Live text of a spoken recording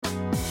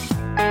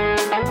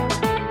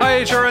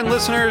HRN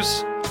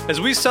listeners.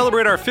 As we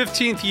celebrate our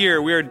 15th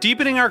year, we are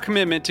deepening our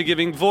commitment to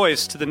giving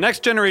voice to the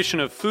next generation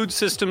of food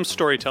systems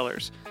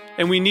storytellers,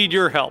 and we need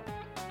your help.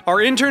 Our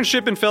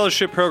internship and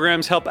fellowship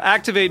programs help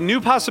activate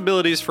new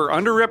possibilities for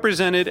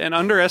underrepresented and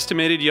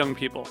underestimated young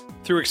people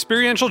through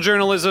experiential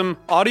journalism,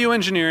 audio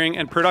engineering,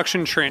 and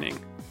production training.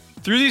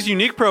 Through these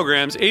unique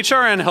programs,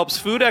 HRN helps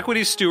food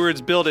equity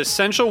stewards build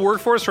essential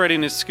workforce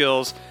readiness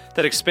skills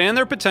that expand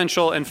their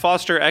potential and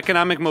foster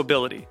economic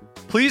mobility.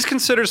 Please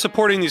consider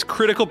supporting these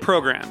critical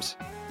programs.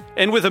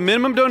 And with a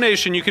minimum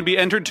donation, you can be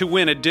entered to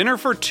win a dinner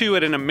for two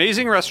at an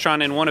amazing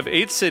restaurant in one of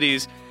 8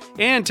 cities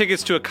and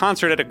tickets to a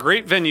concert at a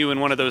great venue in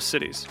one of those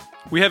cities.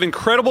 We have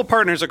incredible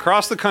partners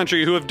across the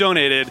country who have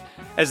donated,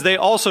 as they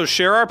also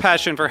share our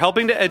passion for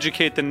helping to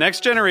educate the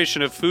next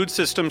generation of food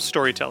systems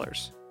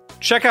storytellers.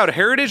 Check out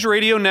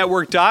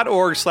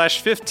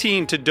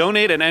heritageradionetwork.org/15 to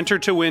donate and enter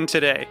to win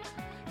today.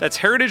 That's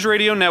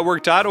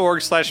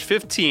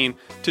heritageradionetwork.org/15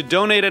 to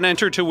donate and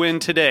enter to win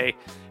today.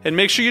 And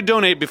make sure you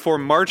donate before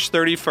March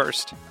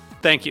 31st.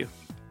 Thank you.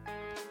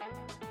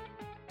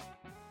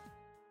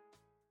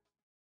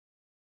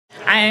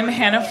 I'm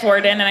Hannah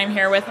Forden, and I'm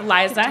here with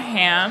Liza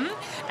Ham,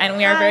 and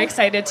we are very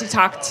excited to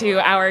talk to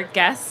our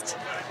guest,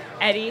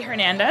 Eddie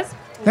Hernandez.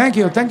 Thank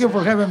you. Thank you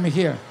for having me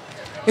here.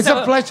 It's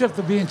a pleasure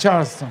to be in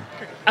Charleston.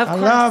 I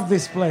love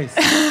this place.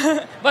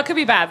 What could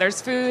be bad?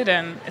 There's food,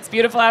 and it's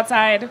beautiful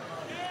outside.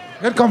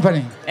 Good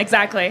company.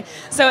 Exactly.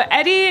 So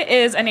Eddie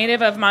is a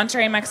native of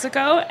Monterrey,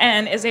 Mexico,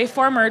 and is a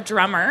former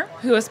drummer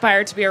who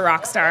aspired to be a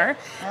rock star.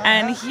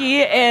 And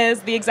he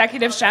is the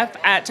executive chef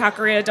at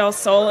Taqueria del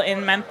Sol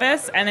in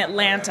Memphis and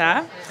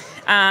Atlanta,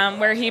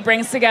 where he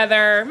brings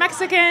together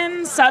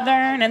Mexican,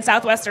 Southern, and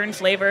Southwestern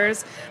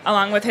flavors,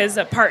 along with his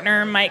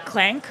partner, Mike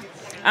Clank.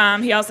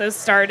 He also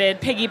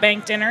started Piggy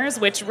Bank Dinners,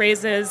 which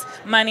raises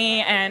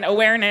money and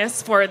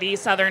awareness for the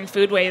Southern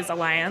Foodways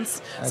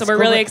Alliance. So we're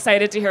really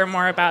excited to hear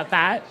more about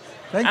that.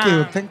 Thank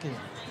you.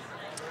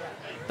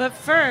 But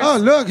first... Oh,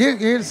 look,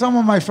 here's some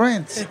of my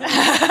friends.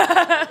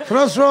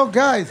 Crossroad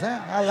guys, huh?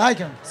 I like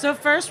them. So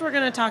first we're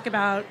going to talk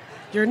about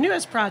your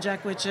newest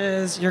project, which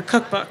is your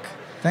cookbook.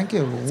 Thank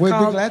you.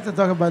 We'll be glad to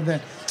talk about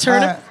that.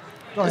 Turnip,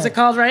 is it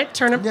called, right?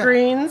 Turnip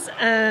greens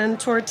and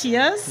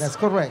tortillas? That's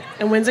correct.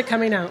 And when's it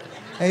coming out?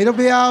 It'll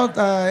be out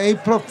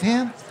April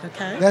 10th.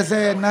 Okay. That's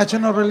a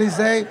national release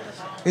date.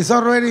 It's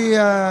already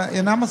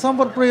in Amazon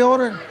for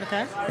pre-order.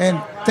 Okay. And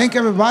thank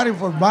everybody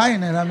for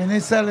buying it. I mean,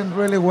 it's selling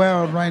really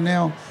well right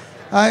now.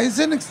 I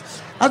think,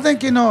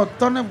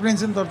 turnip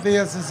greens and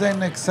tortillas is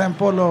an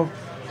example of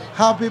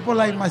how people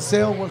like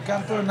myself will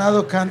come to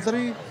another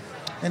country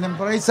and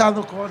embrace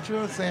other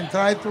cultures and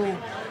try to,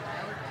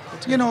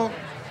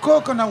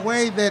 cook in a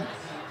way that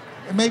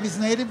maybe is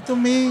native to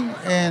me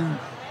and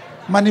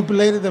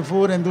manipulate the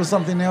food and do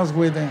something else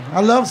with it. I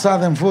love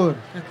Southern food.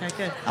 Okay,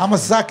 good. I'm a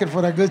sucker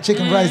for a good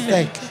chicken fried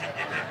steak.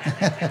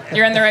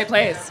 You're in the right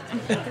place.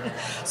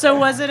 So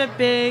was it a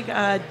big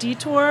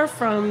detour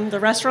from the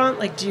restaurant?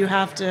 Like, do you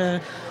have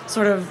to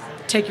sort of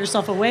take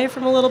yourself away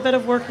from a little bit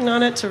of working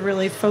on it to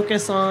really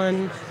focus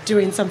on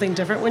doing something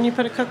different when you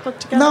put a cookbook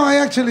together? No, I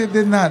actually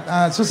did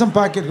not. Susan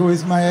Packett, who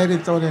is my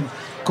editor and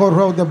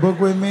co-wrote the book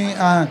with me,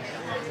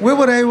 we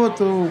were able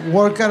to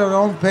work at our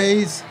own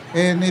pace,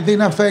 and it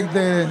didn't affect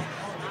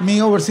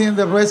me overseeing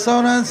the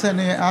restaurants, and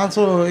it helped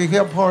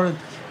her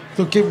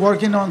to keep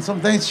working on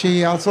some things.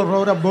 She also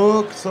wrote a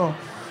book, so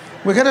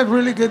we had a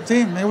really good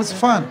team. It was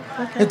fun.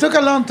 Okay. It took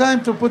a long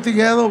time to put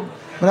together,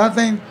 but I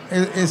think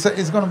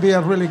it's going to be a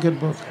really good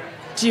book.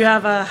 Do you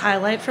have a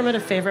highlight from it, a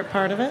favorite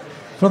part of it?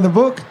 From the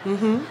book?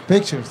 Mm-hmm.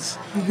 Pictures.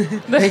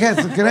 It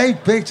has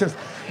great pictures.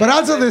 But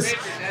also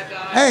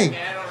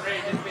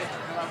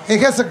it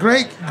has a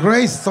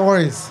great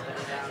stories.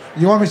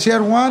 You want me to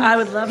share one? I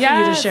would love for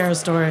you to share a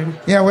story.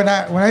 Yeah, when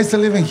I used to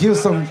live in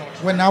Houston,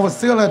 when I was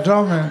still a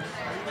drummer,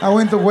 I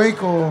went to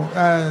Waco.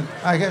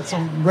 I had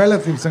some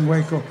relatives in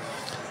Waco.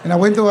 And I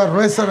went to a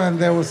restaurant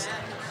that was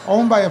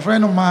owned by a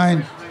friend of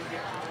mine,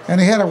 and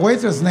he had a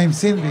waitress named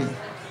Cindy.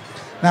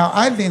 Now,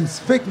 I didn't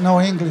speak no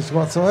English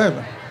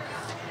whatsoever.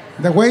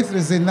 The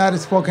waitress did not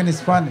speak any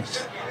Spanish.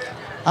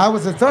 I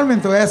was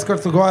determined to ask her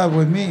to go out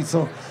with me,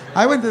 so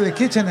I went to the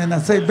kitchen and I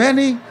said,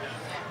 Benny,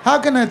 how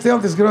can I tell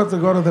this girl to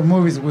go to the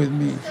movies with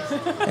me?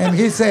 And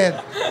he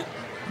said,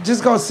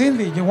 just go,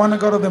 Cindy, you want to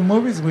go to the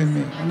movies with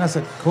me? And I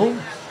said, cool.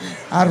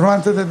 I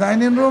ran to the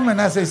dining room and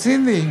I said,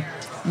 Cindy.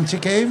 And she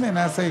came and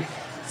I said,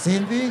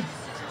 Cindy.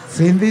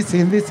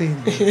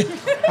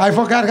 I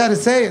forgot how to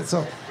say it,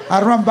 so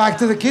I ran back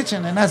to the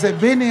kitchen and I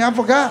said, Benny, I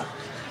forgot.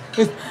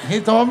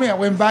 He told me. I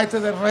went back to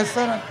the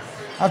restaurant.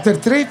 After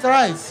 3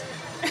 tries,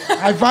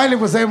 I finally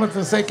was able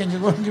to say,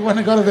 you want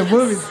to go to the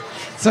movies?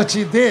 So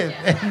she did.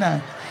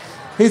 And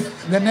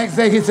the next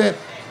day he said,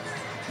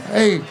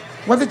 hey,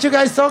 what did you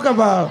guys talk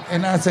about?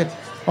 And I said,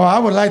 oh, I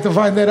would like to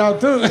find that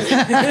out too.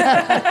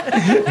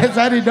 Because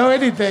I didn't know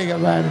anything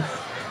about it.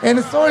 And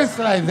the stories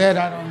like that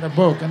are on the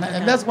book. And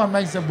that's what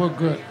makes the book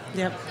good.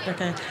 Yep,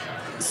 okay.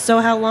 So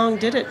how long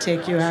did it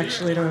take you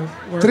actually to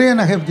work?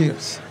 3.5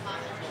 years.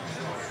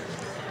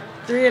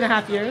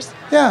 3.5 years.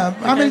 Yeah,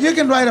 I mean, you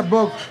can write a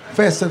book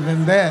faster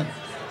than that,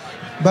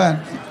 but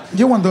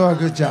you won't do a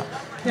good job.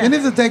 Yeah. You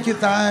need to take your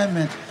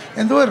time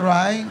and do it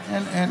right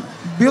and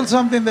build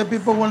something that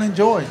people will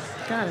enjoy.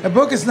 Got it. A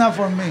book is not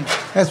for me.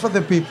 It's for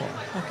the people.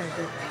 Okay,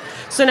 good.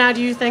 So now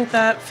do you think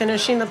that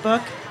finishing the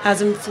book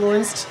has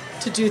influenced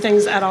to do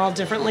things at all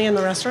differently in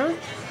the restaurant?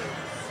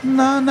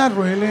 No, not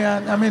really.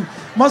 I mean,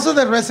 most of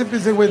the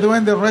recipes that we do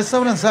in the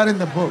restaurants are in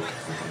the book.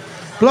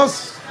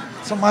 Plus,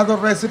 some other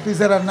recipes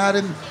that are not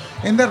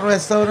in the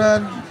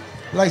restaurant,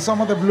 like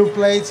some of the blue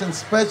plates and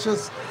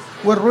specials,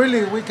 where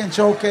really we can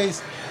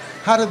showcase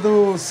how to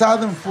do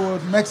Southern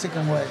food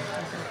Mexican way.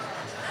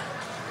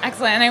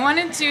 Excellent. And I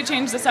wanted to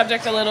change the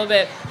subject a little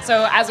bit.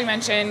 So, as we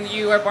mentioned,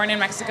 you were born in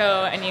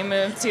Mexico and you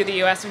moved to the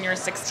U.S. when you were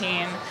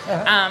 16.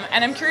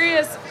 And I'm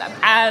curious,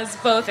 as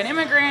both an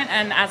immigrant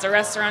and as a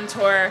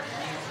restaurateur,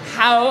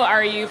 how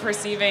are you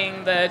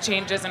perceiving the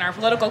changes in our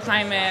political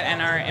climate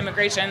and our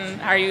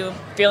immigration? Are you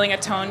feeling a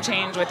tone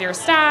change with your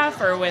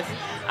staff or with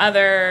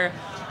other,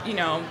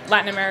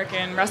 Latin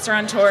American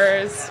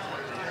restaurateurs?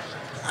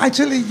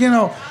 Actually,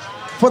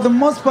 for the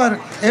most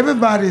part,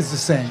 everybody is the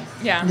same.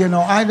 Yeah.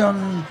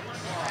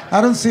 I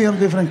don't see them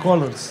different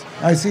colors.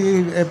 I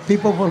see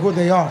people for who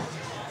they are.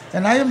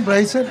 And I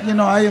embrace it.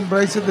 I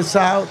embrace it, the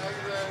South,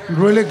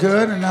 really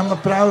good. And I'm a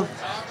proud,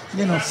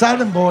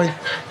 Southern boy,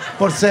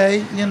 per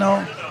se.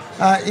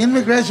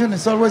 Immigration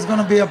is always going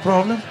to be a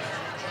problem.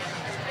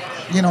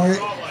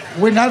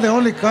 We're not the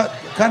only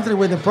country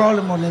with a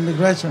problem on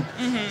immigration.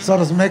 Mm-hmm. So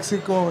does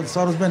Mexico, and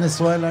so does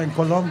Venezuela and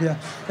Colombia,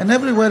 and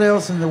everywhere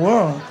else in the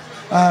world.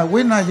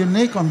 We're not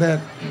unique on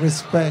that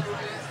respect.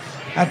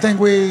 I think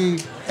we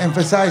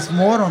emphasize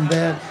more on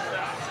that,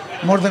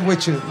 more than we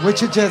should. We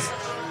should just,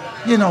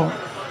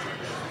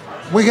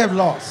 we have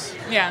laws.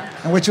 Yeah.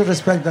 And we should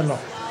respect the law.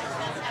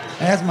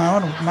 And that's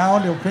my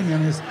only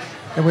opinion is,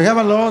 if we have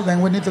a law,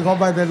 then we need to go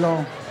by the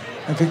law.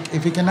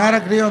 If you cannot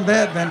agree on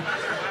that, then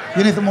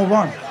you need to move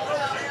on.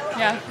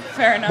 Yeah,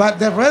 fair enough. But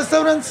the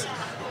restaurants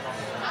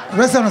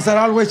are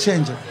always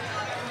changing.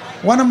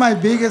 One of my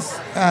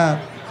biggest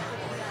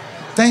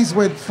things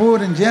with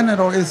food in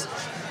general is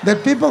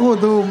that people who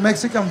do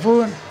Mexican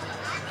food,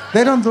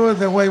 they don't do it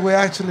the way we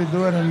actually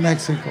do it in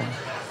Mexico.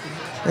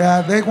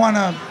 Yeah, they want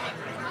to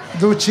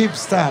do cheap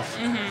stuff.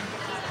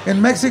 Mm-hmm.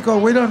 In Mexico,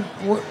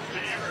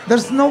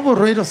 there's no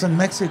burritos in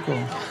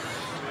Mexico.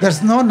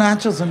 There's no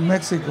nachos in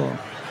Mexico.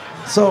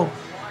 So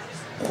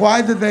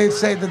why did they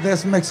say that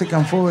there's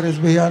Mexican food is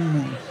beyond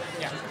me?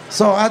 Yeah.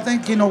 So I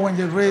think, when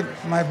you read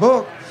my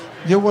book,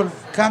 you will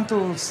come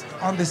to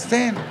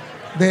understand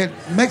that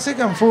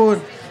Mexican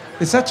food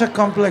is such a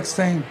complex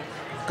thing,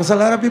 because a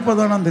lot of people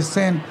don't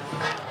understand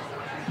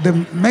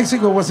that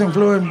Mexico was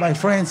influenced by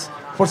French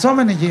for so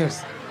many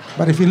years.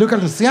 But if you look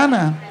at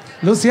Louisiana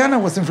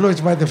was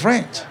influenced by the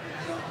French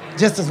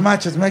just as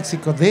much as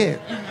Mexico did.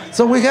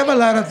 So we have a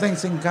lot of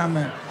things in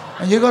common.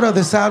 And you go to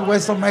the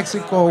southwest of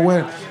Mexico,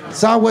 where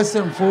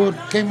southwestern food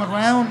came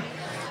around.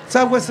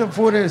 Southwestern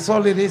food is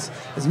all it is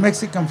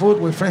Mexican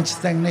food with French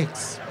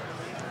techniques.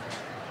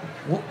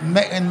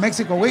 In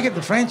Mexico, we get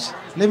the French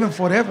living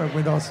forever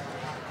with us.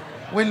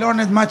 We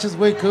learned as much as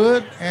we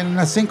could, and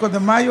on Cinco de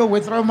Mayo,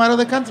 we throw them out of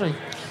the country.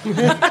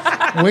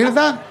 We're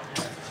done.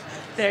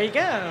 There you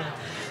go.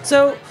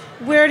 So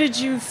where did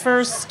you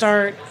first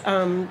start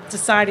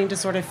deciding to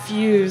sort of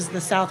fuse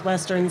the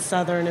Southwestern,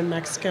 Southern, and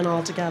Mexican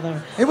all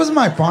together? It was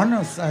my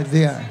partner's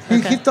idea.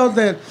 He thought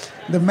that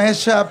the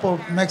mashup of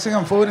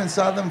Mexican food and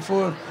Southern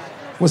food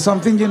was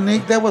something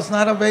unique that was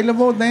not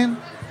available then.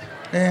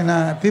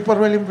 And people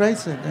really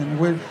embrace it, and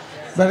we're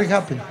very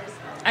happy.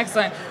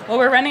 Excellent. Well,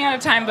 we're running out of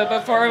time, but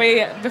before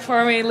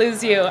we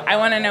lose you, I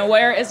want to know,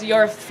 where is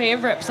your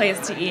favorite place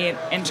to eat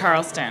in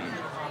Charleston?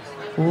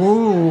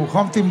 Ooh,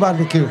 Humpty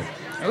Barbecue.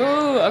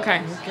 Ooh,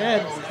 okay.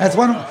 Good. That's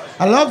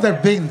I love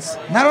their beans.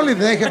 Not only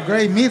do they have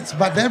great meats,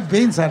 but their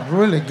beans are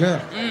really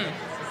good.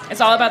 It's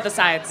all about the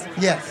sides.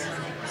 Yes.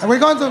 And we're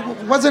going to,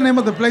 what's the name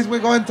of the place we're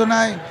going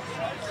tonight?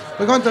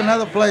 We're going to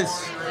another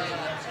place.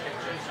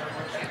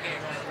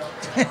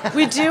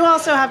 We do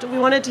also we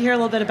wanted to hear a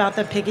little bit about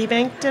the piggy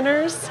bank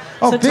dinners.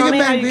 Oh, piggy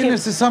bank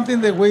dinners is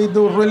something that we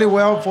do really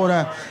well for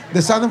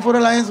the Southern Food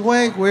Alliance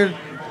Way. We're,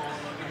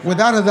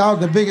 without a doubt,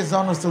 the biggest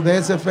donors to the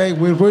SFA.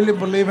 We really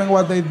believe in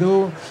what they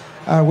do.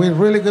 We're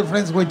really good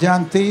friends with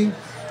John T.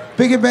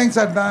 Piggy banks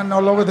are done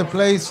all over the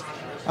place.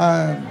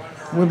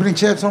 We bring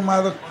chefs from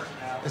other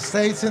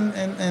states in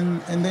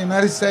the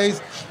United States,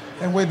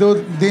 and we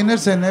do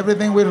dinners and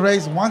everything. We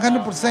raise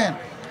 100%.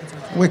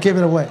 We give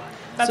it away.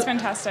 That's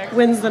fantastic.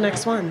 When's the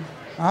next one?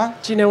 Huh?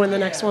 Do you know when the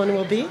next one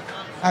will be?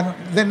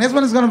 The next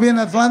one is going to be in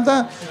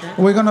Atlanta. Okay.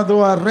 We're going to do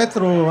a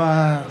retro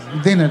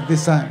dinner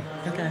this time.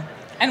 Okay.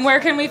 And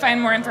where can we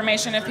find more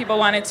information if people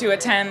wanted to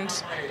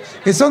attend?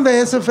 It's on the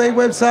SFA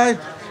website,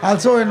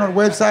 also on our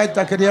website,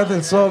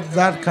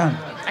 taqueriadelsol.com.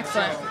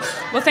 Excellent.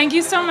 Well, thank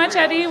you so much,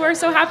 Eddie. We're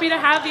so happy to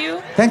have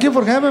you. Thank you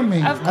for having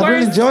me. Of course. I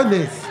really enjoyed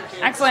this.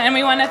 Excellent. And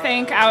we want to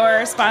thank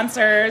our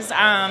sponsors,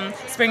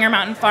 Springer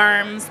Mountain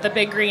Farms, the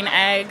Big Green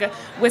Egg,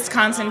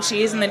 Wisconsin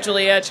Cheese, and the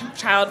Julia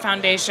Child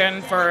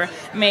Foundation for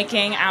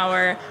making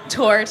our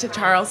tour to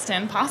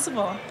Charleston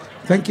possible.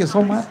 Thank you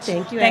so much.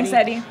 Thank you, Eddie. Thanks,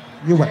 Eddie.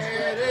 You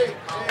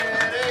bet.